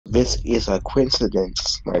This is a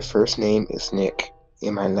coincidence. My first name is Nick,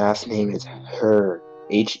 and my last name is Her.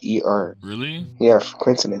 Her. Really? Yeah,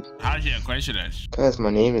 coincidence. How is it a coincidence? Because my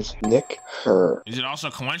name is Nick Her. Is it also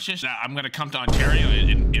a coincidence that I'm gonna come to Ontario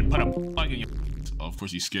and put a plug in your? Oh, of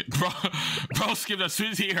course he skipped, bro. Bro skipped as soon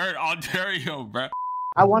as he heard Ontario, bro.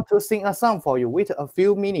 I want to sing a song for you. Wait a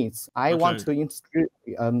few minutes. I want to introduce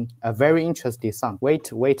a very interesting song.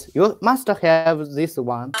 Wait. You must have this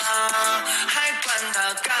one.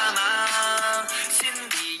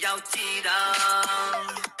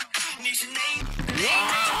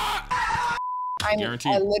 I'm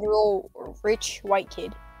Guaranteed. a literal rich white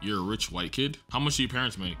kid. You're a rich white kid? How much do your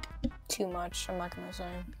parents make? Too much, I'm not gonna say.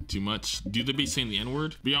 Too much? Do they be saying the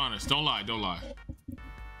N-word? Be honest, don't lie.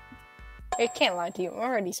 I can't lie to you, I'm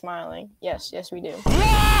already smiling. Yes, we do.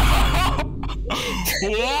 What?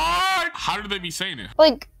 How do they be saying it?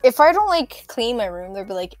 Like, if I don't, like, clean my room, they'll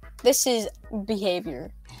be like, this is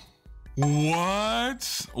behavior.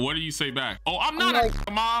 What? What do you say back? Oh, I'm not like,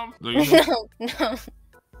 a mom. No.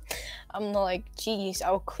 I'm like, geez,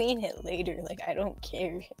 I'll clean it later. Like, I don't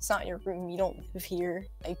care. It's not your room. You don't live here.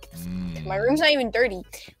 Like, my room's not even dirty.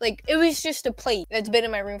 Like, it was just a plate that's been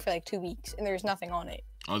in my room for like 2 weeks, and there's nothing on it.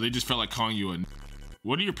 Oh, they just felt like calling you a.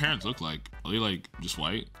 What do your parents look like? Are they like just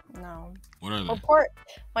white? No. What are they? Well,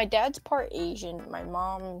 my dad's part Asian. My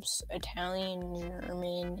mom's Italian,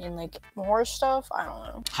 German, and like more stuff. I don't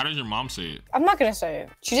know. How does your mom say it? I'm not gonna say it.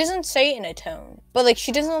 She doesn't say it in a tone, but like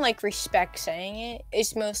she doesn't like respect saying it.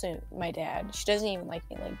 It's mostly my dad. She doesn't even like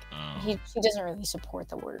me. Like he doesn't really support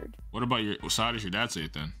the word. What about your? So how does your dad say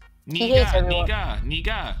it then? Niga.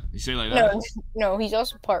 You say it like that? No, he's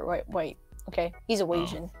also part white. Okay, he's a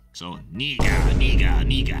Asian. So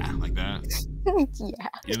niga, like that. Yeah.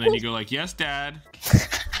 And then you go like, yes, dad.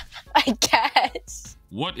 I guess.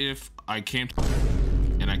 What if I came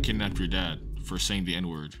and I kidnapped your dad for saying the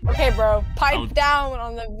N-word? Okay, bro, pipe down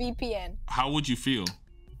on the VPN. How would you feel?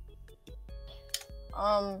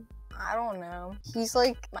 I don't know. He's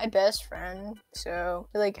like my best friend, so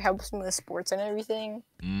he like helps me with sports and everything.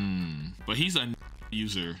 But he's a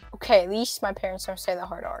user. Okay, at least my parents don't say the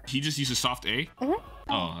hard R. He just uses soft A? Mm-hmm.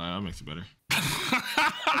 Oh, that makes it better.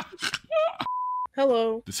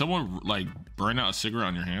 Hello. Did someone like burn out a cigarette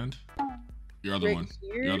on your hand? Your other one.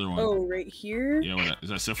 Here? Your other one. Oh, right here? Yeah, is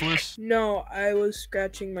that syphilis? No, I was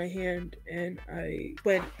scratching my hand and I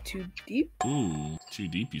went too deep. Ooh, too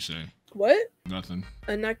deep, you say? What? Nothing.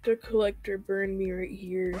 A nectar collector burned me right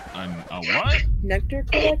here. A what? Nectar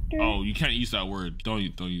collector? Oh, you can't use that word. Don't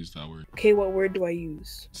use that word. Okay, what word do I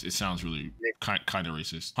use? It sounds really kind of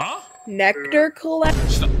racist. Huh? Nectar collector?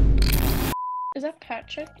 Stop. Is that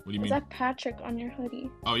Patrick? What do you mean? Is that Patrick on your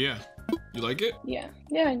hoodie? Oh, yeah. You like it? Yeah.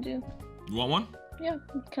 Yeah, I do. You want one? Yeah.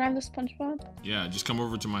 Can I have the SpongeBob? Yeah, just come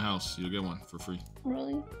over to my house. You'll get one for free.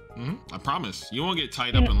 Really? I promise. You won't get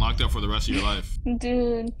tied up and locked up for the rest of your life.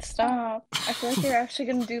 Dude, stop. I feel like you're actually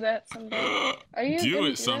gonna do that someday. Are you do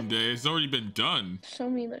it someday. It's already been done. Show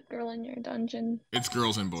me the girl in your dungeon. It's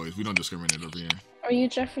girls and boys. We don't discriminate over here. Are you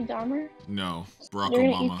Jeffrey Dahmer? No. Barack You're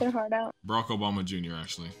Obama. gonna eat their heart out. Barack Obama Jr.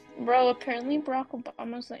 actually. Bro, apparently Barack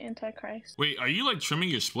Obama's the Antichrist. Wait, are you like trimming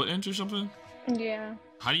your split ends or something? Yeah.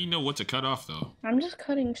 How do you know what to cut off though? I'm just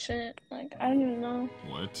cutting shit. Like, I don't even know.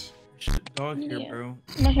 What? Dog here, bro.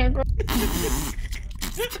 My hair grows.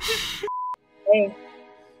 Hey.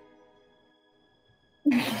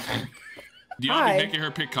 Do y'all be making her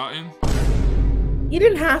pick cotton? You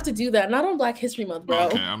didn't have to do that. Not on Black History Month, bro.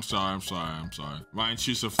 Okay, I'm sorry. My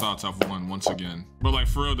intrusive thoughts have won once again. But like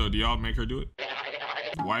for real though, do y'all make her do it?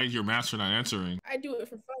 Why is your master not answering? I do it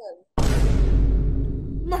for fun.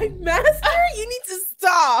 My master? You need to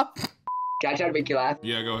stop. Can I try to make you laugh?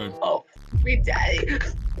 Yeah, go ahead. Oh, me daddy.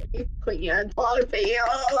 Put your hand on me.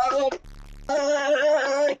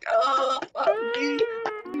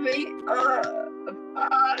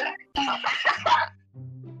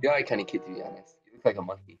 You're like kind of cute to be honest. You look like a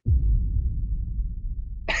monkey.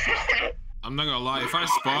 I'm not gonna lie, if I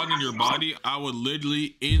spawned in your body, I would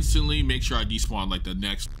literally instantly make sure I despawn like the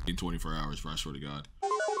next 24 hours, bro, I swear to God.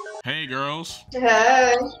 Hey, girls.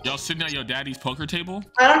 Hey. Y'all sitting at your daddy's poker table?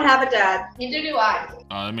 I don't have a dad. Neither do I.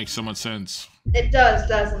 That makes so much sense. It does,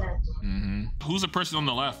 doesn't it? Who's the person on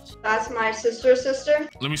the left? That's my sister's sister.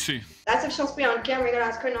 Let me see. That's if she'll be on camera. You gotta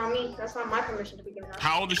ask her, not me. That's not my permission to be given out.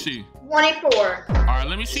 How old is she? 24. All right,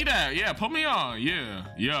 let me see that. Yeah, put me on.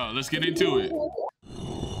 Yeah, let's get into it.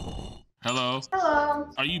 Hello.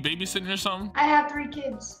 Hello. Are you babysitting or something? I have 3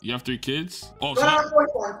 kids. You have 3 kids? Oh, Going on the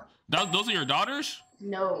 4th one. Those are your daughters?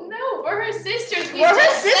 No. No, we're her sisters. We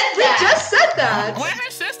just said that. We're her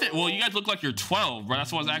sister. Well, you guys look like you're 12, bro.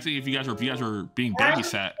 That's why I was asking if you guys were being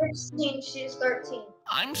babysat. I'm 16. She's 13.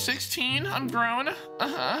 I'm 16. I'm grown.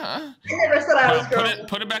 I never said I was grown.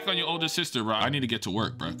 Put it back on your older sister, bro. I need to get to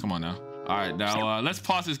work, bro. Come on now. All right, now let's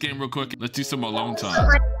pause this game real quick. Let's do some alone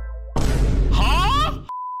time. Huh?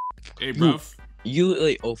 Hey, bro. You look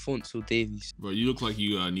like Alfonso Davies. Bro, you look like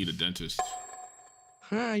you need a dentist.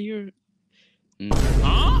 Huh? You're.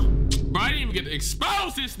 Huh? Bro, I didn't even get to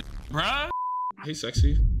expose this, bro. Hey,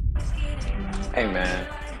 sexy. Hey, man.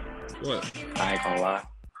 What? I ain't gonna lie.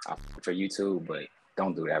 I for you too, but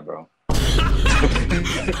don't do that, bro.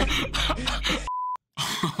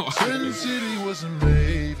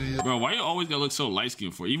 Bro, why you always gotta look so light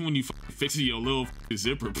skinned for? Even when you fixing your little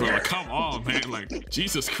zipper, bro. Like, come on, man. Like,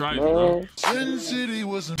 Jesus Christ, bro. Sin City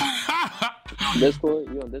wasn't. Discord?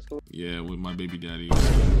 You on Discord? Yeah, with my baby daddy.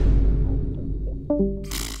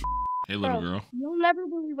 Hey, little girl. You'll never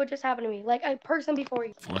believe what just happened to me. Like a person before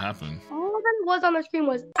you. What happened? All that was on the screen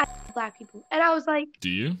was black people, and I was like, Do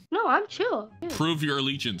you? no, I'm chill. Dude. Prove your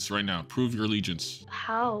allegiance right now. Prove your allegiance.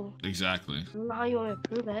 How? Exactly. I don't know how you want me to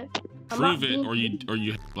prove it. Prove it, or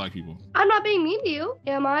you hate black people. I'm not being mean to you,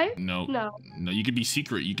 am I? No. No. No, you could be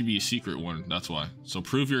secret. You could be a secret one. That's why. So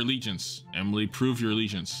prove your allegiance. Emily, prove your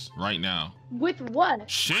allegiance right now. With what?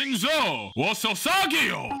 Shinzo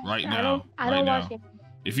Wasosagio! Right now. I don't watch it.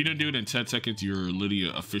 If you don't do it in 10 seconds, you're literally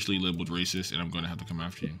officially labeled racist, and I'm going to have to come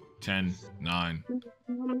after you. 10, 9.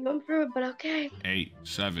 I'm going through it, but okay. 8,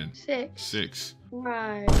 7, 6.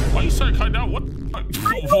 Right. Why you started cutting down? What? What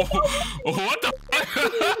the?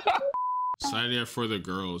 Sign there for the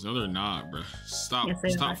girls. No, they're not, bro. Stop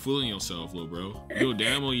fooling yourself, little bro. Yo,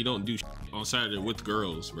 damn well you don't do on Saturday with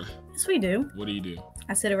girls, bro. Yes, we do. What do you do?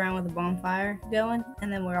 I sit around with a bonfire going,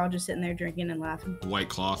 and then we're all just sitting there drinking and laughing. White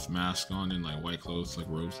cloth mask on and like white clothes, like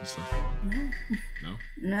robes and stuff. No.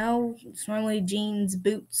 No, it's normally jeans,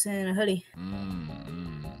 boots, and a hoodie.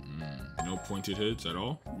 No pointed hoods at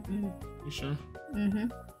all. You sure?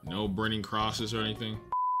 No burning crosses or anything.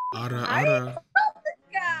 Ara.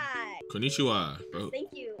 Konnichiwa, bro.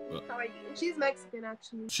 Thank you. How are you? She's Mexican,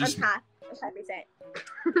 actually. I'm half. I'm 5%.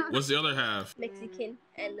 What's the other half? Mexican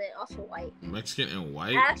and then also white. Mexican and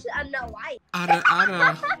white? Actually, I'm not white. Ara. I'm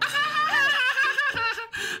half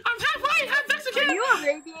white, half Mexican. Are you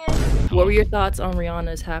Arabian? What were your thoughts on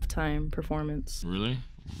Rihanna's halftime performance? Really?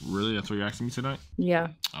 Really? That's what you're asking me tonight? Yeah.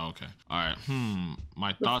 Oh, okay. All right.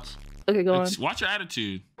 My thoughts? Okay, go on. Watch your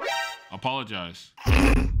attitude. Apologize.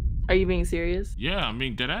 Are you being serious? Yeah, I'm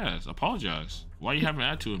being dead ass. Apologize. Why are you having an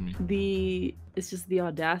attitude with me? It's just the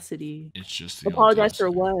audacity. It's just the Apologize audacity.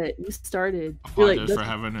 for what? You started. Apologize for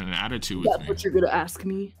having an attitude with me. That's what you're gonna ask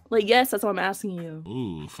me? Like, yes, that's what I'm asking you.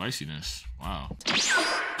 Ooh, feistiness. Wow.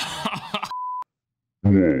 Whoa.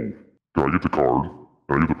 Can I get the card?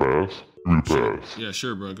 Can I get the pass? Give me the pass. Yeah,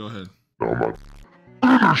 sure, bro. Go ahead. No, I'm not.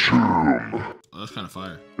 Finish him! Oh, that's kind of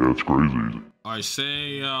fire. Yeah, it's crazy. I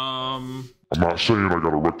say, I'm not saying I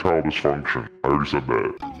got erectile dysfunction. I already said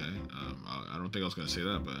that. Okay. I don't think I was gonna say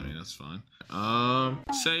that, but I mean that's fine.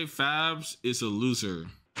 Say Fabs is a loser.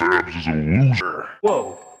 Fabs is a loser.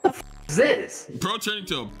 Whoa. What the f is this? Bro turning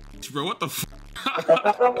to a bitch, bro. What the f?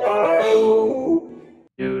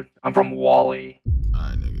 Dude, I'm from Wally.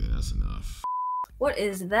 Alright, nigga, that's enough. What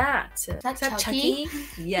is that? Is that Chucky?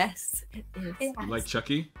 Yes, it is. You like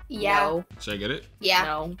Chucky? Yeah. No. Should I get it? Yeah.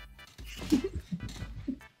 No.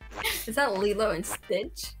 Is that Lilo and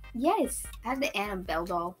Stitch? Yes. I have the Annabelle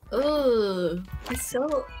doll. Ooh, he's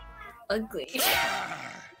so ugly.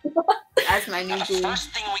 That's my new glue.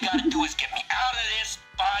 First thing we gotta do is get me out of this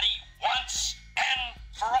body once and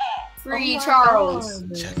for all. Free Charles.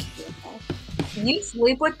 Chucky. Can you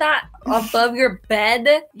sleep with that above your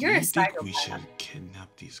bed? You're a psychopath. We should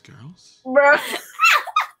kidnap these girls? Bro.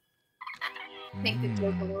 I think the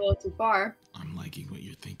joke went a little too far. I'm liking what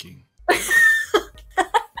you're thinking.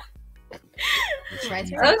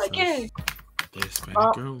 Okay. The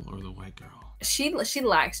Hispanic girl or the white girl? She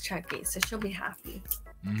likes Chucky, so she'll be happy.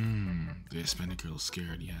 The Hispanic girl's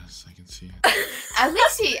scared. Yes, I can see it.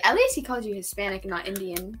 At least he called you Hispanic, not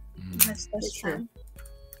Indian. That's true.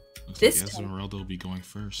 Looks like Esmeralda will be going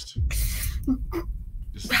first.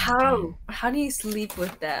 How do you sleep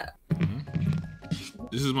with that?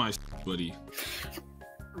 This is my buddy.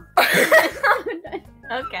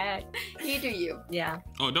 Okay. You do you. Yeah.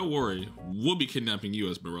 Oh, don't worry. We'll be kidnapping you,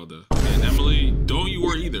 Esmeralda. And Emily, don't you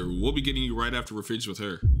worry either. We'll be getting you right after we're finished with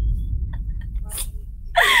her.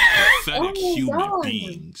 Pathetic human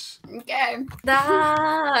beings. Okay.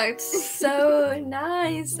 That's so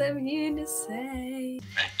nice of you to say.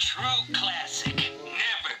 A true classic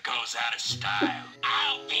never goes out of style.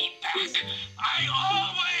 I'll be back. I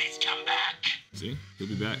always come back. See? He'll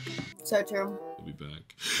be back. So true. He'll be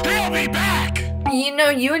back. He'll be back! You know,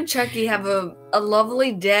 you and Chucky have a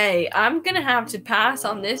lovely day. I'm gonna have to pass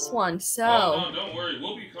on this one, so. Oh, no, don't worry.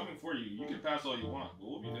 We'll be coming for you. You can pass all you want, but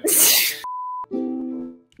we'll be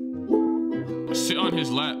there. Sit on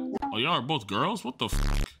his lap. Oh, y'all are both girls? What the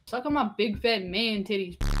f? Suck on my big fat man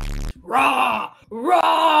titties. Rah!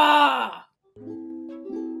 Rah!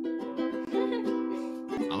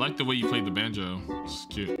 I like the way you played the banjo. It's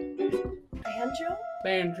cute. Banjo?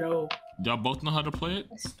 Banjo. Y'all both know how to play it?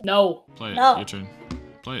 No. Play it. No. Your turn.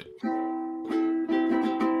 Play it.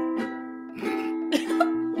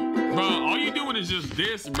 Bro, all you doing is just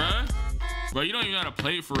this, bruh. Bro, you don't even know how to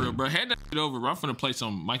play it for real, bro. Hand that shit over, bro. I'm finna play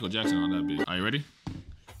some Michael Jackson on that bitch. Are you ready?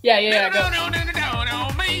 Yeah, go.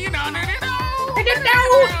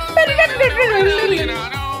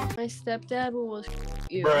 My stepdad will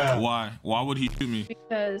you. Why? Why would he shoot me?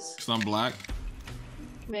 Because I'm black?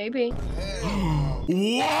 maybe.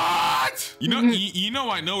 What? You know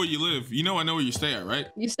I know where you live. You know I know where you stay at, right?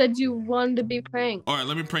 You said you wanted to be pranked. All right,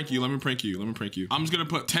 let me prank you. I'm just gonna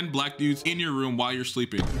put 10 black dudes in your room while you're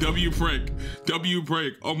sleeping. W prank.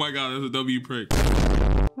 Oh my God, that's a W prank.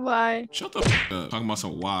 Why? Shut the f up. Talking about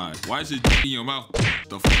some why. Why is it in your mouth?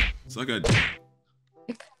 The f? It's like a.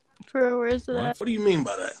 Bro, where's it at? What do you mean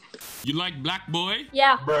by that? You like black boy?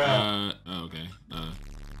 Yeah. Okay.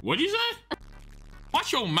 What'd you say?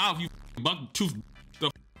 Watch your mouth, you buck tooth.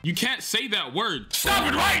 You can't say that word.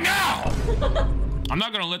 Stop it right now! I'm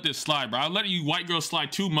not gonna let this slide, bro. I'm letting you white girls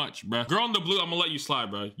slide too much, bro. Girl in the blue, I'm gonna let you slide,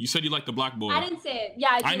 bro. You said you like the black boy. I didn't say it.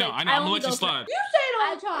 Yeah, I know. I'm gonna let you slide. You say it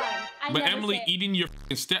all the time. But Emily eating your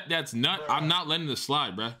stepdad's nut, I'm not letting this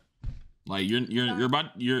slide, bro. Like you're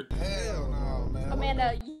about. Hell no, man.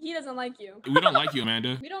 Amanda, he doesn't like you. We don't like you,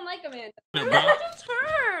 Amanda. We don't like Amanda. Yeah, Bro. Just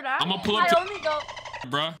heard. I'm gonna pull up I only go.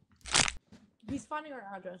 Bruh. He's finding our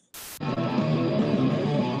address.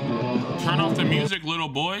 Turn off the music, little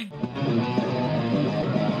boy.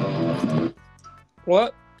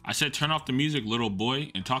 What? I said turn off the music, little boy,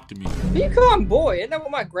 and talk to me. You call him boy? Isn't that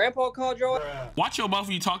what my grandpa called you? Watch your mouth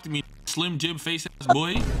when you talk to me, slim jib face ass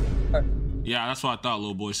boy. Yeah, that's what I thought,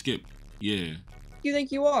 little boy. Skip. Yeah. You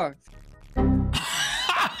think you are?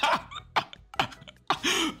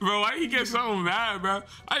 Bro, why you get so mad, bro?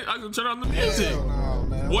 I can turn on the music.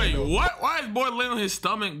 Wait, what? Why is boy laying on his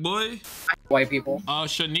stomach, boy? White people.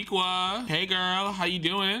 Shaniqua. Hey, girl. How you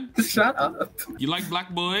doing? Shut up. You like black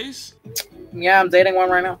boys? Yeah, I'm dating one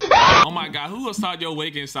right now. Oh my God, who installed your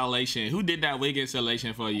wig installation? Who did that wig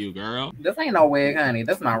installation for you, girl? This ain't no wig, honey.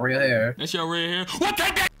 That's my real hair. That's your real hair? What?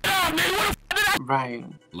 Take that down, nigga. What the f did I? Right.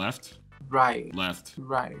 Left. Right. Left.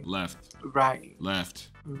 Right. Left. Right. Left.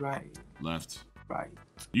 Right. Left. Right.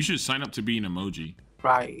 You should sign up to be an emoji.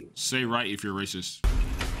 Right. Say right if you're racist.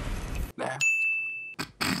 Left.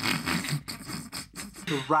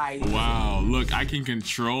 Right. Wow, look, I can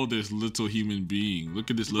control this little human being.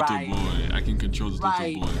 Look at this little boy. I can control this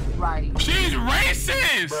little boy. Right. She's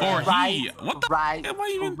racist! Or he. What the right. Am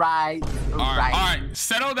I even? Right. All right.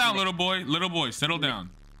 Settle down, little boy. Little boy, settle down.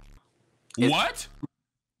 What?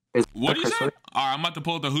 What do you say? All right, I'm about to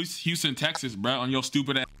pull up the Houston, Texas, bro, on your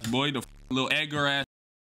stupid ass boy, the little Edgar ass.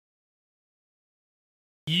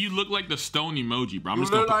 You look like the stone emoji, bro. I'm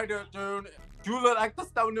just gonna. Like that, dude. You look like the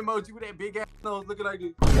stone emoji with that big ass nose looking like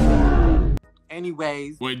this.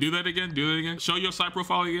 Anyways. Wait, do that again. Do that again. Show your side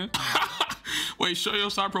profile again. Wait, show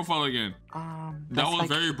your side profile again. That was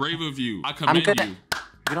very brave of you. I commend you.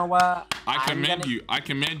 You know what? I commend you. I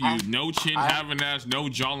commend you. No chin having ass, no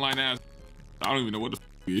jawline ass. I don't even know what the f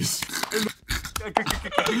is.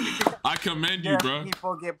 I commend you, bro.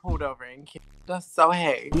 People get pulled over and killed. So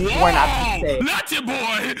hey, whoa! We're not safe. Naughty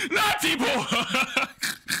boy, naughty boy.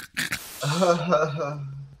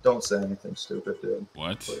 Don't say anything stupid, dude.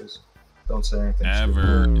 What? Please. Don't say anything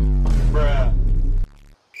ever. stupid. Bruh.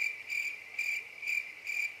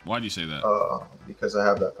 Why'd you say that? Because I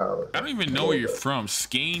have that power. I don't even know where you're from.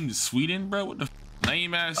 Skane, Sweden, bro? What the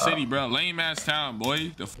lame ass city, bro? Lame ass town,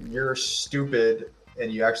 boy. You're stupid,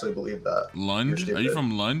 and you actually believe that. Lund? Are you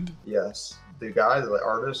from Lund? Yes. The guy, the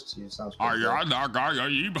artist, he sounds pretty good. Are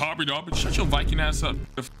you hopping up? Shut your Viking ass up.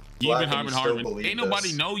 You been hopping. Ain't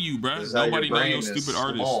nobody know you, bro. Nobody know your stupid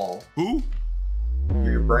artist. Who?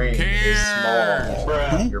 Your brain is small.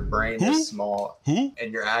 Bruh. Your brain is small.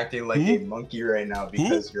 And you're acting like a monkey right now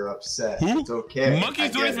because you're upset. It's okay.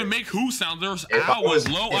 Monkeys don't even make who sound. There's was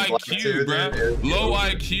low IQ, bro. Low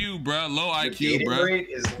IQ, bro. Low IQ, bro. Rate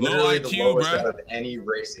is literally the lowest out of any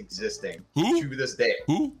race existing to this day.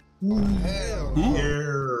 Who?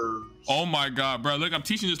 Oh my God, bro. Look, I'm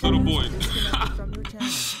teaching this little boy.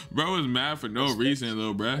 Bro is mad for no reason,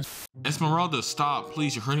 though, bro. Esmeralda, stop.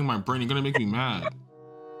 Please, you're hurting my brain. You're gonna make me mad.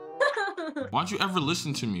 Why'd you ever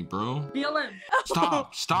listen to me, bro? BLM.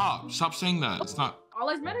 Stop saying that. It's not. All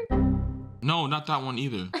lives matter? No, not that one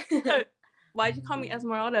either. Why'd you call me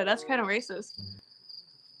Esmeralda? That's kind of racist.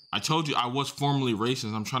 I told you I was formerly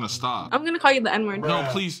racist. I'm trying to stop. I'm gonna call you the N-word. No,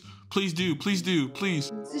 please do,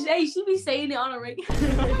 please. Hey, she be saying it on a regular.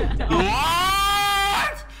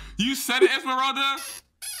 What? You said it, Esmeralda?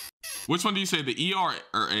 Which one do you say, the ER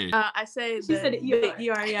or A? I say She said the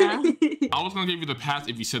ER, yeah. I was gonna give you the pass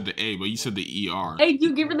if you said the A, but you said the ER. Hey,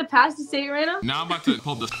 you give her the pass to say it right now? Now I'm about to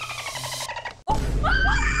pull the.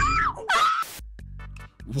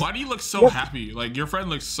 Why do you look so happy? Like, your friend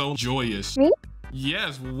looks so joyous. Me?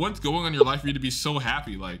 Yes, what's going on in your life for you to be so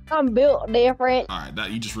happy? Like, I'm built different. all right,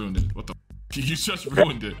 that you just ruined it. What the? You just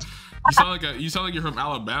ruined it. You sound like you're from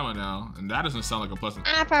Alabama now, and that doesn't sound like a pleasant.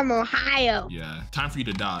 I'm from Ohio. Yeah, time for you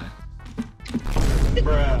to die.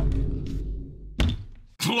 Bruh.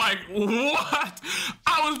 Like, what?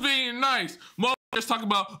 I was being nice. Motherfuckers talk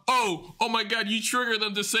about, oh my God, you trigger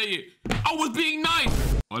them to say it. I was being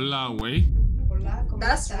nice. Hola, wey.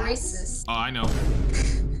 That's racist. Oh, I know.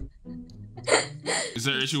 Is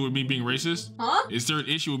there an issue with me being racist? Huh? Is there an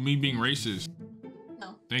issue with me being racist?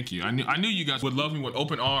 No. Thank you. I knew you guys would love me with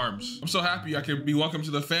open arms. I'm so happy I could be welcome to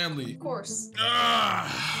the family. Of course.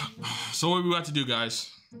 So what are we about to do, guys?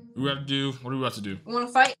 What are we about to do? You wanna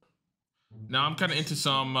fight? Now I'm kind of into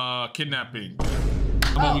some kidnapping.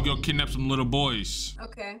 How about we go kidnap some little boys?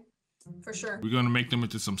 Okay. For sure. We're gonna make them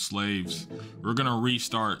into some slaves. We're gonna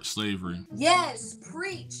restart slavery. Yes,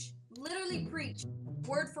 preach. Literally preach.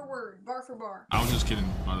 Word for word, bar for bar. I was just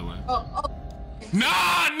kidding, by the way. Oh.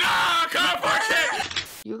 Nah, come for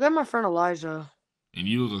it! You got my friend Elijah. And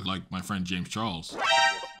you look like my friend James Charles.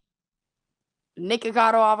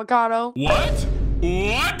 Nikocado avocado. What?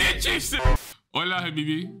 What did you say? Hola,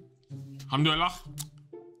 habibi. Alhamdulillah.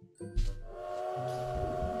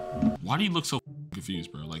 Why do you look so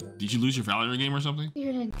confused, bro? Like, did you lose your Valorant game or something?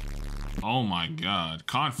 Oh my God,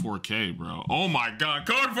 Con 4K, bro. Oh my God,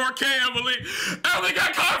 Con 4K, Emily. Emily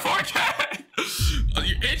got Con 4K.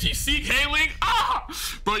 Your itchy CK link. Ah,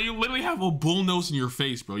 bro, you literally have a bull nose in your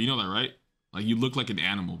face, bro. You know that, right? Like, you look like an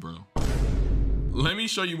animal, bro. Let me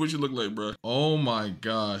show you what you look like, bro. Oh my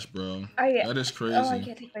gosh, bro. That is crazy. Oh, I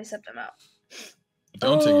can't take my septum out.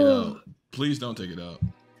 Don't take it out. Please don't take it out.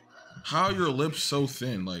 How are your lips so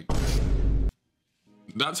thin? Like,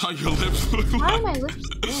 that's how your lips look like. Why are my lips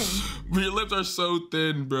thin? Your lips are so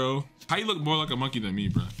thin, bro. How you look more like a monkey than me,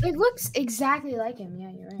 bro? It looks exactly like him. Yeah,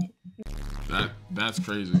 you're right. That's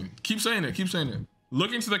crazy. Keep saying it. Keep saying it.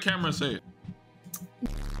 Look into the camera and say it.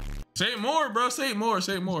 Say it more, bro. Say it more.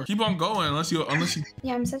 Say it more. Keep on going unless you.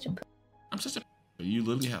 Yeah, I'm such a. You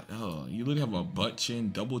literally have. Oh, you literally have a butt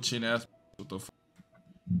chin, double chin ass. What the?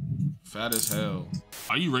 Fat as hell.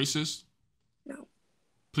 Are you racist? No.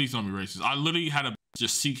 Please don't be racist. I literally had a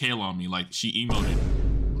just seek hail on me. Like, she emoted.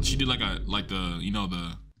 She did like the you know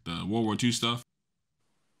the World War II stuff.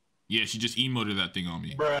 Yeah, she just emoted that thing on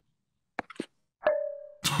me. Bruh.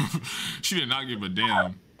 She did not give a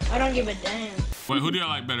damn. I don't give a damn. Wait, who do you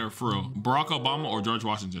like better, for real? Barack Obama or George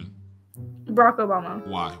Washington? Barack Obama.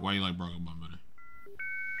 Why? Why you like Barack Obama better?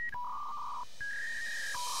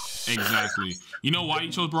 Exactly. You know why you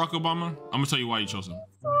chose Barack Obama? I'm gonna tell you why you chose him.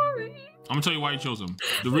 Sorry. I'm gonna tell you why you chose him.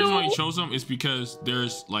 The reason why you chose him is because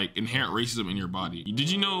there's like inherent racism in your body. Did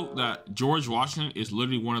you know that George Washington is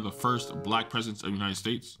literally one of the first black presidents of the United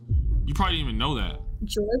States? You probably didn't even know that.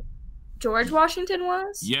 George Washington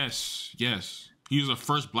was? Yes. He was the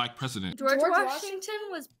first black president. George Washington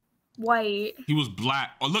was white. He was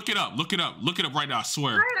black. Oh, look it up right now, I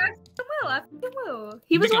swear. I will.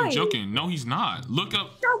 He was white. white. I'm joking. No, he's not. Look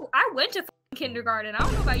up. No, I went to kindergarten. I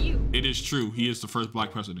don't know about you. It is true. He is the first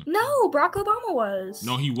black president. No, Barack Obama was.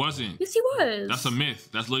 No, he wasn't. Yes, he was. That's a myth.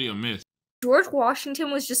 That's literally a myth. George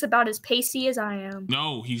Washington was just about as pasty as I am.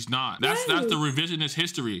 No, he's not. That's the revisionist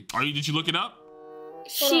history. Did you look it up?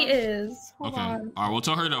 She is. Hold okay. on. All right, we'll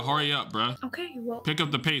tell her to hurry up, bruh. Okay, well. Pick up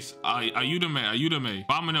the pace. Ayúdame.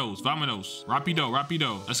 Vámonos.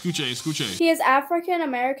 Rapido. Escuche. He has African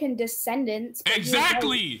American descendants.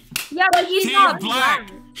 Exactly. Yeah, but he is black.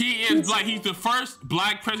 He is black. He's the first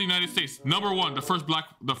black president of the United States. Number one, the first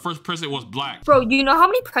president was black. Bro, you know how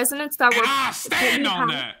many presidents that were. Stand on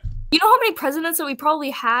that. You know how many presidents that we probably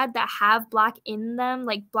had that have black in them?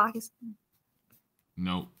 Like, black is.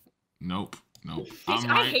 Nope.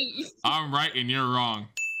 I'm right and you're wrong.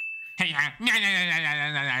 Hey, I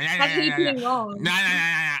hate being wrong.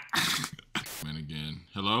 Man, again.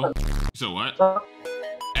 Hello? So what?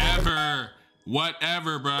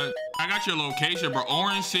 Whatever, bro. I got your location, bro.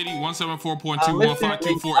 Orange City,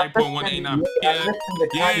 174.21524.8.189. Yeah.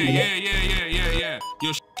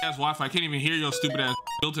 Yo, ass Wi-Fi. I can't even hear your stupid ass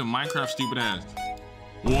built-in Minecraft stupid ass.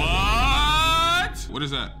 What? What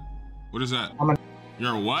is that? What is that?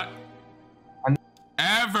 You're a what?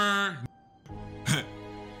 Ever.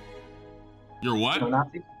 You're what? Wait,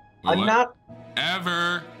 what?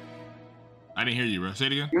 Ever. I didn't hear you, bro. Say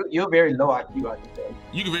it again. You're very low IQ, I can tell.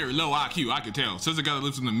 You can very low IQ, I can tell. Says the guy that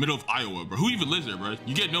lives in the middle of Iowa, bro. Who even lives there, bro?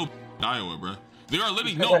 You get no Iowa, bro. There are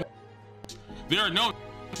literally no. There are no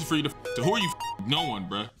for you to. So who are you? No one,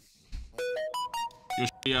 bro. Your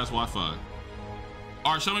shitty ass Wi-Fi.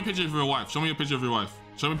 All right, show me a picture of your wife. Show me a picture of your wife.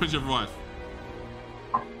 Show me a picture of your wife.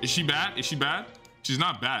 Is she bad? Is she bad? She's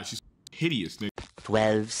not bad. She's hideous, nigga.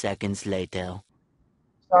 12 seconds later.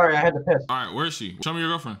 Sorry, I had to piss. All right, where is she? Show me your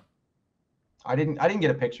girlfriend. I didn't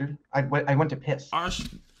get a picture. I went to piss.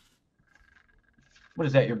 What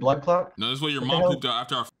is that? Your blood clot? No, this is what your mom pooped out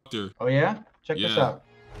after I fucked her. Oh yeah? Check this out.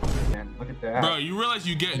 Man, look at that. Bro, you realize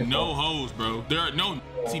you get no hoes, bro. There are no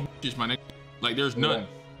bitches, my nigga. Like there's none.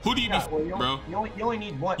 Who do you be, bro? You only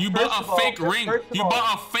need one. You bought a fake ring. You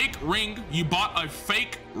bought a fake ring. You bought a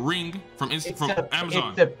fake ring from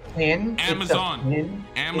Amazon. It's a pin. Amazon.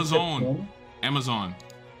 Amazon. Amazon.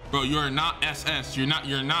 Bro, you are not SS. You're not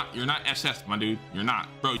SS, my dude. You're not,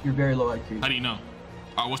 bro. You're very low IQ. How do you know?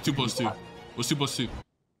 All right, what's 2 plus 2? What's 2 plus 2?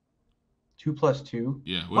 2 plus 2?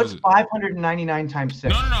 Yeah. What's 599 times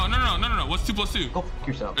 6? No. What's 2 plus 2? Go fuck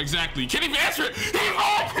yourself. Exactly. You can't even answer it.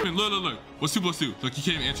 Look. What's 2 plus 2? Look, you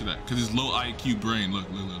can't even answer that because his low IQ brain. Look.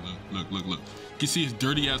 You can see his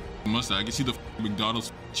dirty ass mustache. I can see the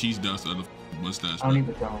McDonald's cheese dust on the mustache. I don't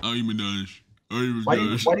even know. Why do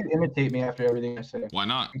you imitate me after everything I say? Why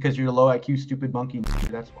not? Because you're a low IQ, stupid monkey.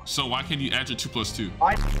 That's why. So why can't you answer 2 plus 2?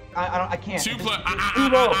 I can't. 2 plus. It's too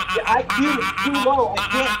low. The IQ is too low. I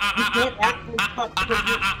can't. You can't actually talk.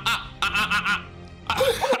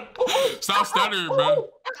 Stop stuttering, bro.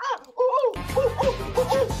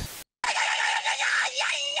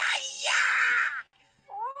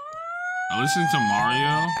 I listen to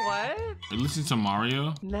Mario. What? I listen to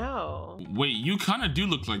Mario. No. Wait, you kind of do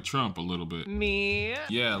look like Trump a little bit. Me?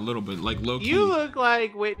 Yeah, a little bit, like low key. You look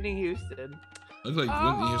like Whitney Houston. Look like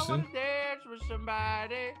Whitney Houston. Dance with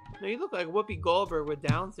somebody. No, you look like Whoopi Goldberg with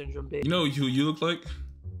Down syndrome, bitch. You know who you look like?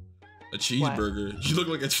 A cheeseburger. What? You look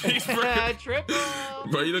like a cheeseburger. Triple.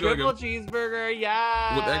 Bro, you look triple like a cheeseburger,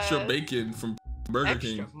 yeah. with extra bacon from Burger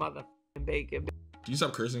King. Extra motherfucking bacon. Can you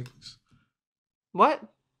stop cursing, please? What?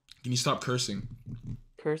 Can you stop cursing?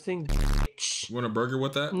 Cursing? You want a burger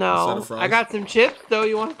with that? No. Of fries? I got some chips, though.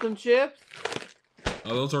 You want some chips?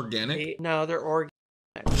 Are those organic? No, they're organic.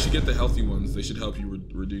 You should get the healthy ones. They should help you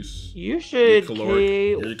reduce. You should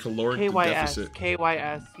your caloric deficit.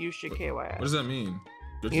 KYS. You should KYS. What does that mean?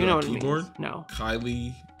 You know what keyboard? It means. No.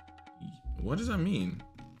 Kylie. What does that mean?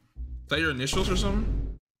 Is that your initials or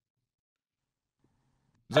something?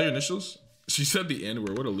 Is that your initials? She said the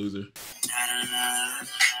N-word. What a loser.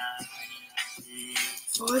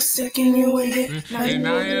 For a second you waited. And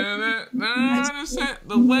I understand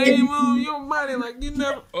the way you move your body like you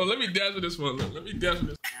never. Oh, let me dance with this one. Let me dance with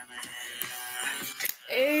this.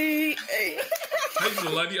 Hey. I'm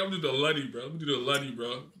gonna do the Luddy, bro. I'm gonna do the Luddy,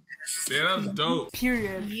 bro. Damn, that was dope.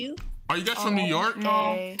 Period. You? Are you guys from New York?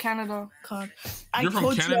 No, Canada. You're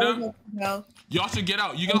from Canada? Y'all should get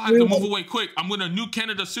out. You gonna have to move away quick. I'm gonna nuke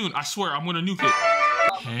Canada soon. I swear, I'm gonna nuke it.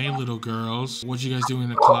 Hey, little girls. What you guys doing in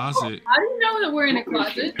the closet? How do you know that we're in a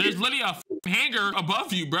closet? There's literally a hanger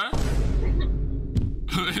above you, bruh.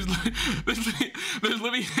 There's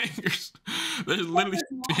literally hangers. There's literally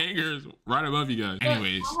hangers right above you guys.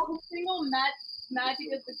 Anyways. I have a single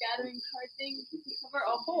Magic of the Gathering card thing to cover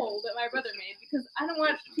a hole that my brother made because I don't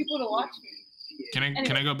want people to watch me.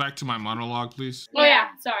 Can I go back to my monologue, please? Oh yeah,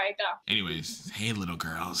 sorry, go. Anyways, hey little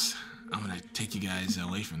girls. I'm gonna take you guys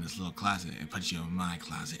away from this little closet and put you in my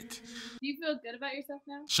closet. Do you feel good about yourself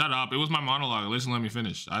now? Shut up. It was my monologue. Listen, let me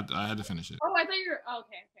finish. I had to finish it. Oh, I thought you were... Oh,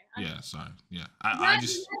 okay. Yeah, sorry. Yeah. I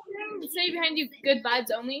just... say behind you, good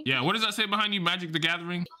vibes only? Yeah, what does that say behind you, Magic the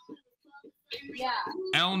Gathering? Yeah.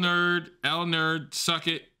 L nerd, suck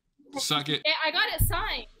it. Suck it. Yeah, I got it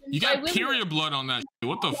signed. You got period blood on that shit.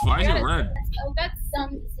 What the fuck? Why is it red? Oh, that's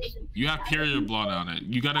some decision. You have period blood on it.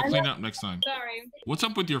 You gotta clean up next time. Sorry. What's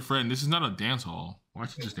up with your friend? This is not a dance hall. Why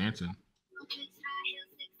is she just dancing?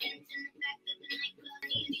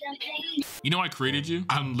 You know I created you?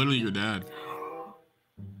 I'm literally your dad.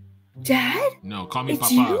 Dad? No, call me it's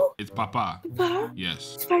Papa. You? It's Papa. Papa?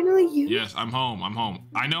 Yes. It's finally you? Yes, I'm home.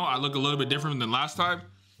 I know I look a little bit different than last time,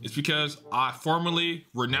 It's because I formally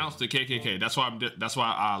renounced the KKK. That's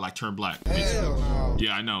why I like turned black.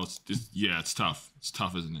 Yeah, I know. It's tough. It's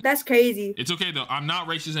tough, isn't it? That's crazy. It's okay though. I'm not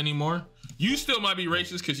racist anymore. You still might be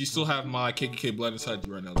racist because you still have my KKK blood inside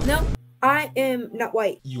you right now. No, I am not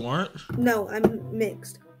white. You aren't? No, I'm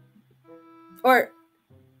mixed. Or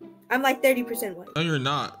I'm like 30% white. No, you're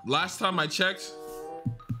not. Last time I checked,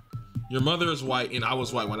 your mother is white and I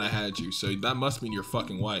was white when I had you. So that must mean you're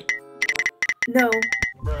fucking white. No.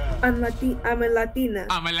 I'm a Latina. I'm a Latina.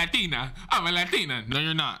 I'm a Latina. No,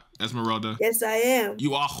 you're not, Esmeralda. Yes, I am.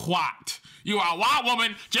 You are white. You are a white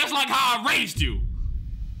woman, just like how I raised you.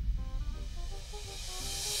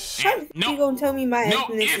 How you gonna tell me my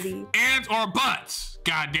ethnicity? If, ands, or buts.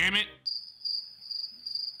 God damn it.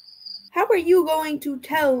 How are you going to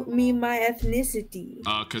tell me my ethnicity?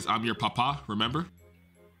 Cause I'm your papa, remember?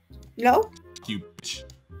 No. You bitch.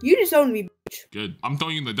 You disowned me, bitch. Good. I'm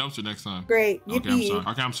throwing you in the dumpster next time. Great. Okay, I'm sorry.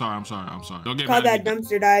 Okay, I'm sorry. Don't get Call mad that at me.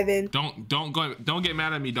 dumpster diving. Don't get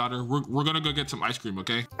mad at me, daughter. We're gonna go get some ice cream,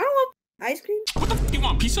 okay? I don't want ice cream. What the f you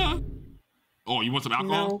want, pizza? Oh, you want some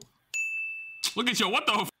alcohol? No. Look at you. What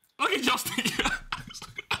the f? Look at y'all stinking.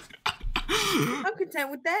 I'm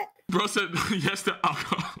content with that. Bro said yes to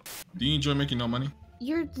alcohol. Do you enjoy making no money?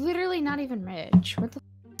 You're literally not even rich. What the f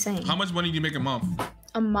are you saying? How much money do you make a month?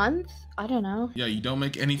 A month? I don't know. Yeah, you don't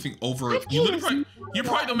make anything over. You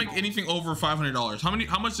probably don't make anything over $500.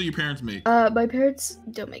 How much do your parents make? My parents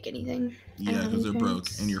don't make anything. Yeah, because they're broke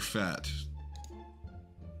and you're fat.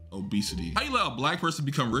 Obesity. How you let a black person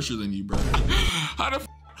become richer than you, bro? How the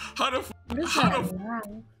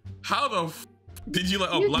did you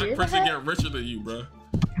let a black person get richer than you, bro?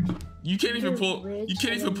 You can't even pull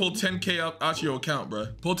 10K out your account, bro.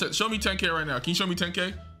 Show me 10K right now. Can you show me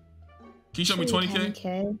 10K? Can you show me 20K?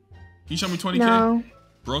 Can you show me 20K? No.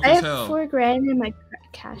 Broke as hell. I have $4,000 in my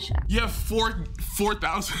cash app. You have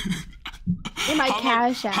 4,000 in my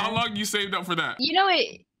cash app. How long you saved up for that? You know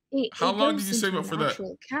how long did you save up for that?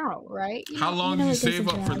 Account, right? How long did you save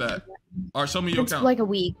up for that? All right, show me your account. Like a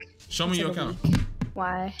week. Show me your account.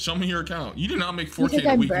 Why? Show me your account. You did not make 4K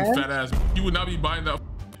a week, you fat ass. You would not be buying that.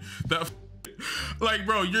 Like,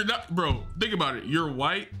 bro, you're not, bro. Think about it. You're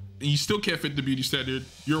white. And you still can't fit the beauty standard.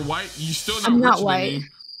 You're white. You still not richer than me.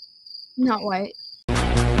 Not white.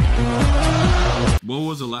 What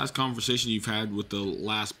was the last conversation you've had with the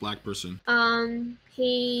last black person?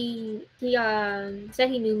 He said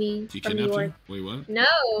he knew me from New York. Wait, what? No.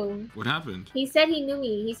 What happened? He said he knew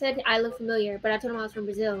me. He said I look familiar, but I told him I was from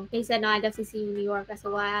Brazil. And he said, no, I definitely see you in New York. I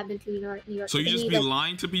said, well, I have been to New York. So you just be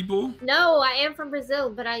lying to people? No, I am from Brazil,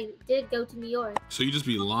 but I did go to New York. So you just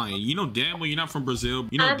be lying. You know damn well you're not from Brazil.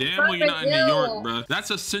 You know damn well you're not in New York, bro.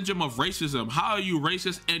 That's a syndrome of racism. How are you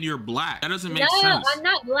racist and you're black? That doesn't make sense. No, I'm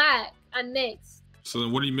not black. I'm mixed. So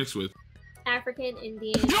then what are you mixed with? African,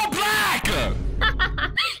 Indian. You're black!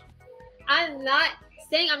 I'm not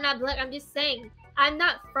saying I'm not black. I'm just saying I'm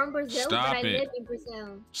not from Brazil, but I live in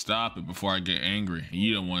Brazil. Stop it before I get angry.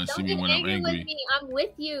 You don't want to see me when I'm angry. With me. I'm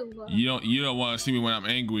with you. You don't want to see me when I'm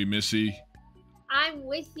angry, Missy. I'm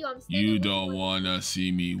with you. I'm You don't want to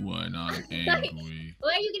see me when I'm angry.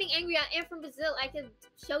 Why are you getting angry? I am from Brazil. I can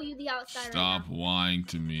show you the outside. Stop lying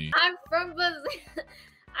to me. I'm from Brazil.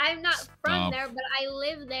 I'm not from there, but I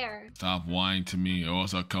live there. Stop lying to me, or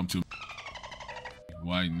else I'll come to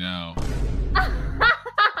right now.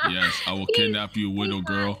 Yes, I will kidnap you, widow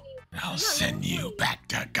girl. I'll send you back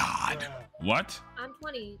to God. What? I'm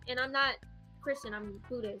 20, and I'm not Christian. I'm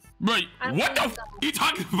Buddhist. Right. What the f are you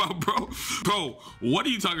talking about, bro? Bro, what are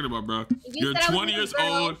you talking about, bro? You're 20 years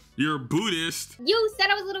old. You're Buddhist. You said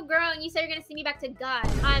I was a little girl, and you said you're going to send me back to God.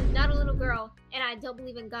 I'm not a little girl, and I don't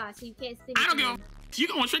believe in God, so you can't send me. I don't give a f. You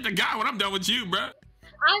going straight to God when I'm done with you, bro.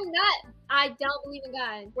 I'm not. I don't believe in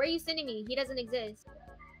God. Where are you sending me? He doesn't exist.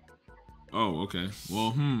 Oh, okay.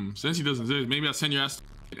 Well, since he doesn't exist, maybe I'll send your ass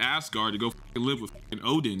to Asgard to go live with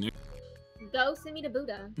Odin. Go send me to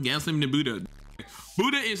Buddha. Yeah, send me to Buddha.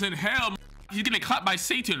 Buddha is in hell. He's getting clapped by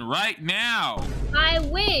Satan right now. I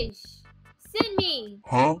wish. Send me.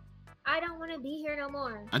 Huh? I don't want to be here no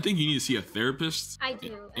more. I think you need to see a therapist. I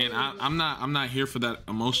do. And I'm not here for that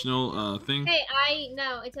emotional thing. Hey,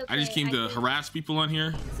 no, it's okay. I just came to harass people on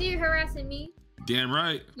here. So you're harassing me? Damn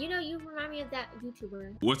right. You know, you remind me of that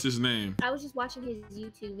YouTuber. What's his name? I was just watching his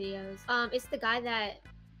YouTube videos. It's the guy that...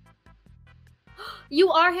 You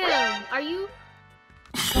are him. Are you?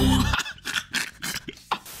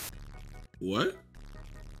 What?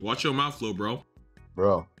 Watch your mouth flow, bro.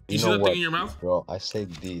 Bro. You see that thing in your mouth? Bro, I say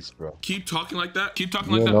this, bro. Keep talking like that. Keep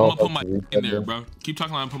talking like that. I'm gonna put my in there, bro. Keep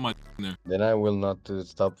talking like I'm put my in there. Then I will not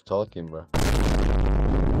stop talking, bro.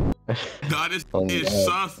 God, this is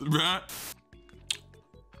sus, bro.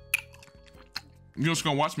 You just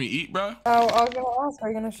gonna watch me eat, bro? Oh, I was gonna ask, are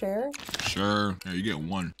you gonna share? Sure. Here, you get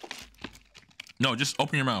one. No, just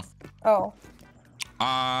open your mouth. Oh.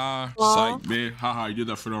 Psych, bitch. Haha, you did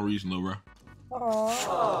that for no reason, little bro.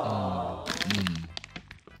 Aww.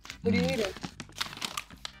 What are you eating?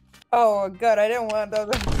 Oh, good. I didn't want those.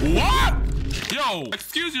 What? Yo,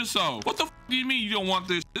 excuse yourself. What the f do you mean you don't want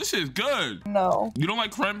this? This is good. No. You don't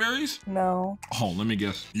like cranberries? No. Oh, let me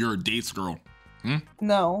guess. You're a dates girl. Hmm?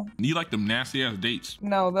 No. You like them nasty ass dates?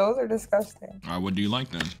 No, those are disgusting. All right, what do you like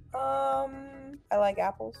then? I like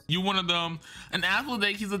apples. You one of them, an apple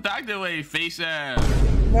that keeps a doctor away, face ass.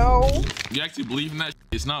 No. You actually believe in that?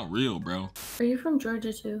 It's not real, bro. Are you from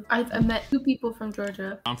Georgia too? I've met 2 people from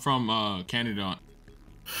Georgia. I'm from Canada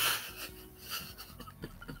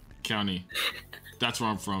County. That's where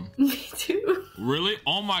I'm from. Me too. Really?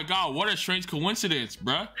 Oh my God, what a strange coincidence,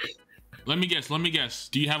 bruh. Let me guess.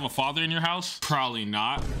 Do you have a father in your house? Probably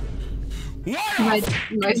not. What?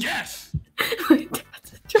 Yes.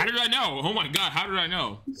 How did I know? Oh my God, how did I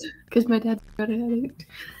know? Because my dad's a drug addict.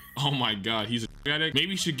 Oh my God, he's a drug addict?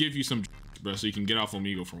 Maybe you should give you some bro, so you can get off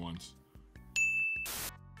OMEGLE for once.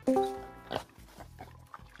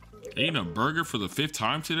 Eating a burger for the 5th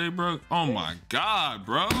time today, bro? Oh my God,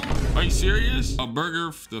 bro. Are you serious? A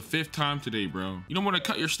burger for the 5th time today, bro. You don't want to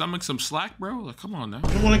cut your stomach some slack, bro? Like, come on now.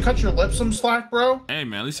 You want to cut your lips some slack, bro? Hey,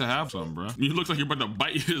 man, at least I have some, bro. You look like you're about to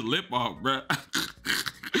bite his lip off, bro.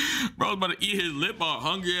 Bro's about to eat his lip off.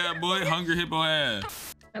 Hungry ass boy, hungry hippo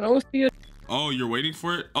ass. I don't see it. Oh, you're waiting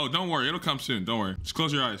for it? Oh, don't worry. It'll come soon. Don't worry. Just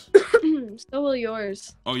close your eyes. So will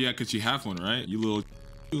yours. Oh, yeah, because you have one, right? You little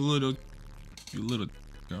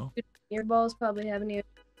girl. Your balls probably haven't even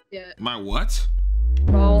yet. My what?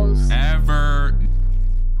 Balls. Ever.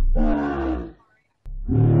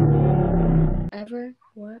 Ever?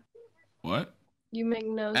 What? What? You make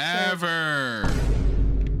no sense. Ever.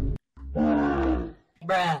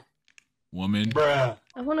 Bruh. Woman. Bruh.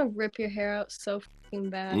 I want to rip your hair out so fucking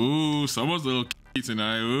bad. Ooh, someone's a little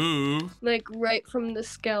tonight. Ooh. Like right from the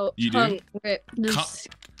scalp. You tongue do? rip.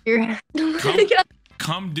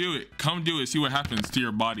 Come do it. Come do it. See what happens to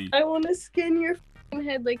your body. I want to skin your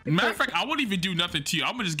head like the Matter of fact, I won't even do nothing to you.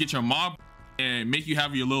 I'm gonna just get your mom and make you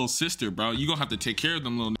have your little sister, bro. You gonna have to take care of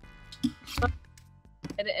them little.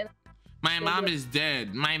 My mom is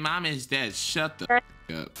dead. My mom is dead. Shut the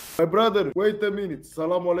up. My brother, wait a minute.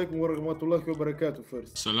 Assalamu alaikum wa rahmatullahi wa barakatuh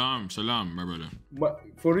first. Salam, my brother.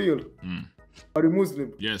 For real? Are you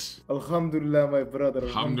Muslim? Yes. Alhamdulillah, my brother.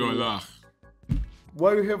 Alhamdulillah.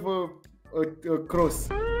 Why you have a cross?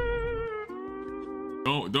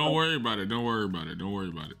 Don't worry about it. Don't worry about it. Don't worry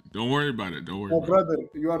about it. Don't worry about it. Don't worry. My brother,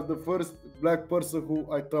 you are the first black person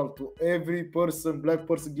who I talk to. Every person, black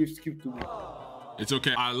person gives gift to me. It's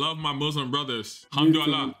okay. I love my Muslim brothers.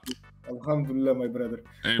 Alhamdulillah. Alhamdulillah, my brother.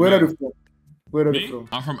 Amen. Where are you from? Where are Me? you from?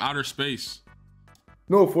 I'm from outer space.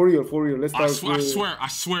 No, for real, for real. Let's I start.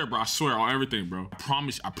 swear, bro. I swear on everything, bro.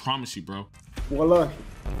 I promise you, bro. Wallahi.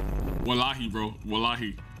 Wallahi, bro.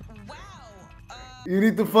 Wallahi. You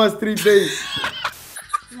need to fast 3 days.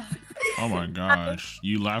 Oh my gosh.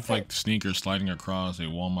 You laugh like the sneakers sliding across a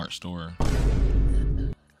Walmart store.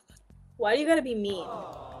 Why do you gotta be mean?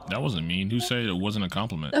 That wasn't mean. Who said it wasn't a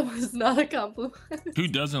compliment? That was not a compliment. Who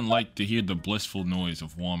doesn't like to hear the blissful noise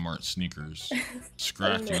of Walmart sneakers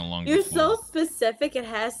scratching along You're the floor? so specific. It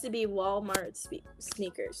has to be Walmart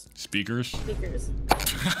sneakers. Speakers? Speakers.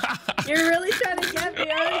 You're really trying to get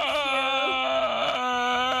me, aren't you?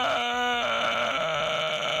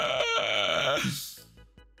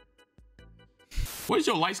 What's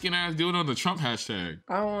your light skin ass doing on the Trump hashtag?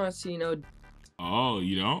 I don't want to see no. Oh,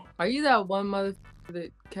 you don't? Are you that one motherfucker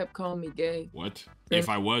that kept calling me gay? What? If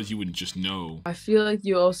I was, you would just know. I feel like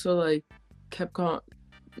you also like kept calling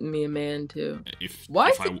me a man too. Why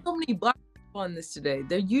is there so many black people on this today?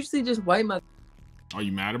 They're usually just white mother. Are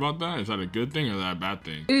you mad about that? Is that a good thing or is that a bad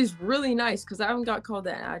thing? It is really nice because I haven't got called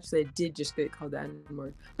that. Actually, I did just get called that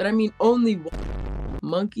anymore. But I mean, only one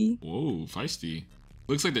monkey. Whoa, feisty.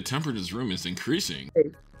 Looks like the temperature in this room is increasing.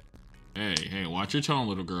 Hey, watch your tone,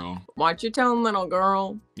 little girl. Watch your tone, little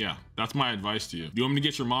girl. Yeah, that's my advice to you. You want me to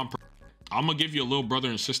get your mom? I'm gonna give you a little brother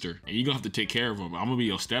and sister, and you're gonna have to take care of them. I'm gonna be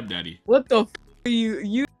your stepdaddy. What the f are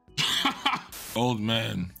you? Old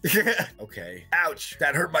man. Okay. Ouch.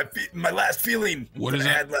 That hurt my last feeling. What is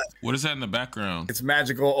that? What is that in the background? It's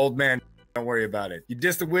magical, old man. Don't worry about it. You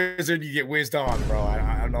diss the wizard, you get whizzed on, bro.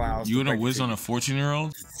 I don't know how else. You gonna whiz on a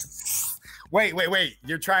 14-year-old? Wait.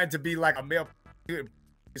 You're trying to be like a male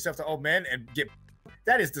yourself to old men and get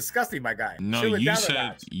That is disgusting, my guy. No, Chill it you down a said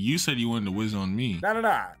notch. you said you wanted to whiz on me.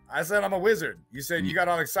 No. I said I'm a wizard. You said you got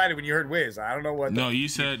all excited when you heard whiz. I don't know what. No, you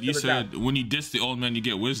said when you diss the old man, you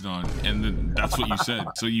get whizzed on, and then that's what you said.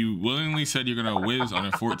 So you willingly said you're gonna whiz on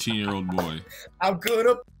a 14-year-old boy. I'm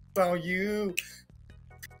gonna on you.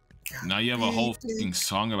 Now you have a whole fucking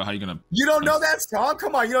song about how you're gonna. You don't know that song?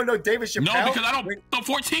 Come on, you don't know David Chappelle? No, because I don't. The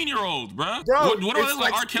 14-year-olds, bro. Bro, what are they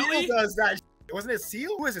like? R. Kelly does that. Wasn't it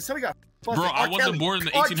Seal? Who is it? Somebody got. Bro, I wasn't born in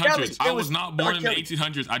the 1800s. I was not born in the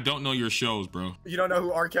 1800s. I don't know your shows, bro. You don't know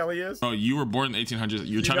who R. Kelly is? Bro, you were born in the 1800s.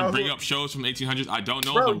 You're trying to bring up shows from the 1800s. I don't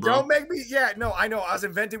know them, bro. Don't make me. Yeah, no, I know. I was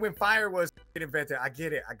invented when fire was invented. I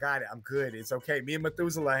get it. I got it. I'm good. It's okay. Me and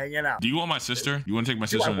Methuselah hanging out. Do you want my sister? You want to take my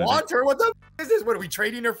sister? I want her. What the is this? What are we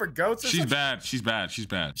trading her for goats? She's bad. She's bad. She's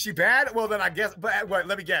bad. She bad? Well, then I guess. But what?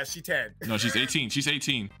 Let me guess. She 10. No, she's 18. She's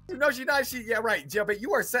 18. No, she's not. Yeah, right. Yeah, but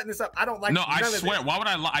you are setting this up. I don't like. No, I swear. Why would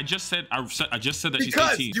I lie? I just said that she's 18.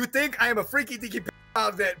 Because you think I am a freaky deaky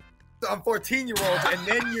that I'm 14-year-olds, and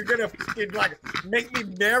then you're gonna fucking like make me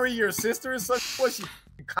marry your sister and such. What she?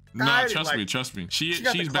 No, trust me. She's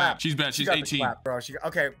bad. She's bad. She's 18. Clap, bro.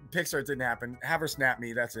 Okay, Pixar, it didn't happen. Have her snap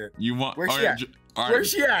me. That's it. You want? Where's she at? Right.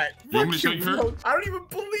 Where's she at? You want me to show you her? I don't even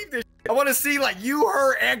believe this. I want to see like you,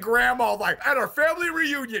 her, and grandma like at our family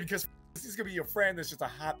reunion because this is gonna be your friend that's just a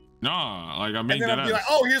hot. No, like I made that up. And then I'll be like,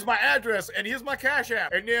 oh, here's my address and here's my Cash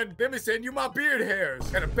App, and then let me send you my beard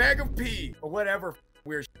hairs and a bag of pee or whatever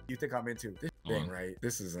weird shit you think I'm into. This thing, right?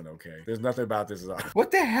 This isn't okay. There's nothing about this.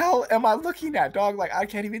 What the hell am I looking at, dog? Like I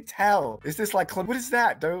can't even tell. Is this like what is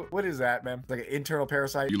that, dude? What is that, man? Like an internal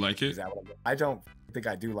parasite? You like it? Is that what I don't think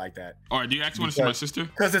I do like that. All right, do you actually want to see my sister?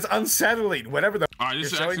 Because it's unsettling. Whatever the. All right,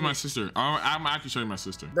 this is actually my sister. I'm actually showing my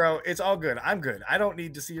sister. Bro, it's all good. I'm good. I don't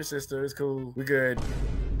need to see your sister. It's cool. We're good.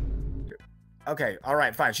 Okay, all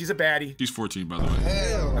right, fine. She's a baddie. She's 14, by the way.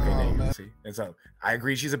 Hell okay, there you go. See, and so I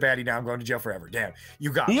agree. She's a baddie. Now I'm going to jail forever. Damn,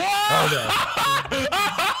 you got me. Oh no.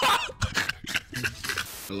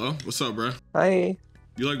 Hello, what's up, bro? Hi.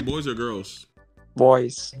 You like boys or girls?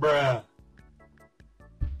 Boys. Bruh.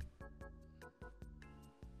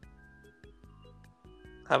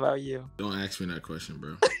 How about you? Don't ask me that question,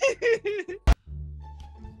 bro.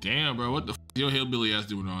 Damn, bro, what the f your hillbilly ass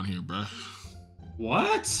doing on here, bro?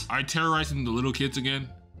 What? I terrorizing the little kids again?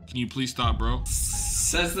 Can you please stop, bro?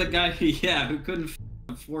 Says the guy, who couldn't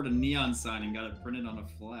afford a neon sign and got it printed on a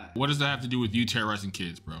flag. What does that have to do with you terrorizing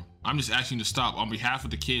kids, bro? I'm just asking you to stop on behalf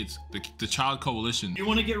of the kids, the child coalition. You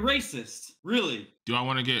want to get racist? Really? Do I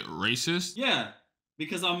want to get racist? Yeah,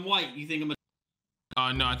 because I'm white. You think I'm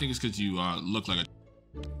a... No, I think it's because you look like a...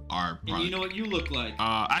 And you know what you look like?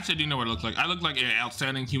 Actually, I do know what I look like. I look like an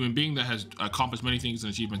outstanding human being that has accomplished many things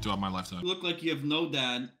and achievement throughout my lifetime. You look like you have no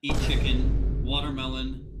dad. Eat chicken,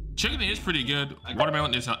 watermelon. Chicken is pretty good.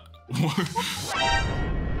 Watermelon is...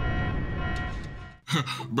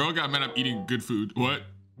 Bro got mad at eating good food. What?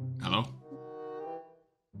 Hello?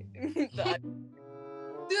 Do that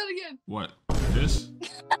again. What? This?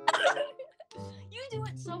 You do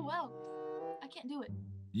it so well. I can't do it.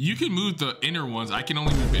 You can move the inner ones. I can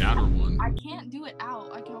only move the outer one. I can't do it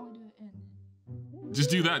out. I can only do it in. Just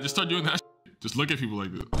do that. Just start doing that. Just look at people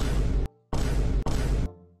like this.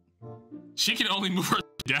 She can only move her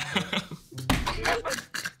down.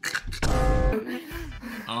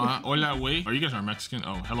 Hola, wait. Oh, you guys are Mexican?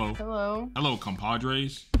 Oh, hello. Hello. Hello,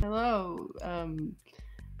 compadres. Hello.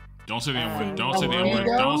 Don't say the N-word. Don't say the N-word.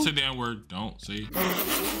 Don't say the N-word. Don't say.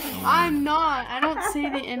 I'm not. I don't say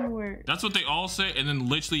the N-word. That's what they all say, and then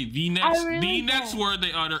literally the next word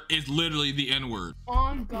they utter is literally the N-word.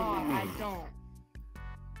 On God, I don't.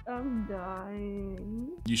 I'm dying.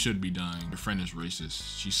 You should be dying. Your friend is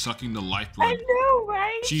racist. She's sucking the lifeblood. I know,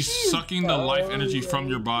 right? She's sucking the life energy from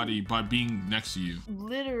your body by being next to you.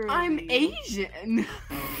 Literally. I'm Asian.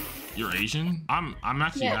 You're Asian? I'm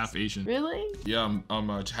actually half Asian. Really? Yeah, I'm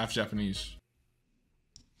half Japanese.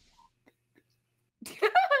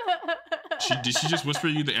 Did she just whisper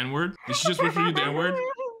you the N-word? Did she just whisper you the N-word?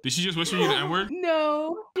 Did she just whisper you the N-word?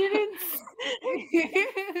 No, didn't.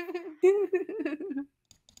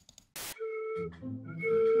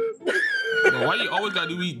 Bro, why you always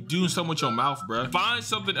gotta be doing something with your mouth, bro? Find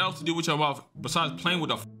something else to do with your mouth besides playing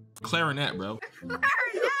with a clarinet, bro.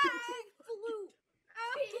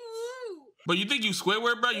 But you think you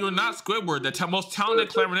Squidward, bro? You're not Squidward, the most talented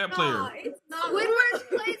clarinet player. Squidward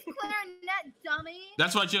plays clarinet, dummy.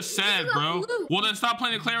 That's what I just said, bro. Well, then stop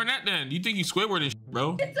playing the clarinet then. You think you Squidward and shit,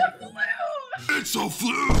 bro? It's a flute. It's a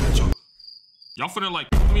flute. Y'all finna like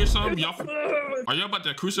me or something? Are y'all about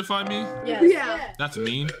to crucify me? Yeah. That's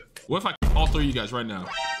mean. What if I all three of you guys right now?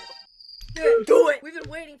 Do it. We've been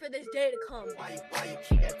waiting for this day to come. Why you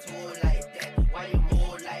keep that tool like that? Why you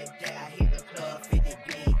move like that?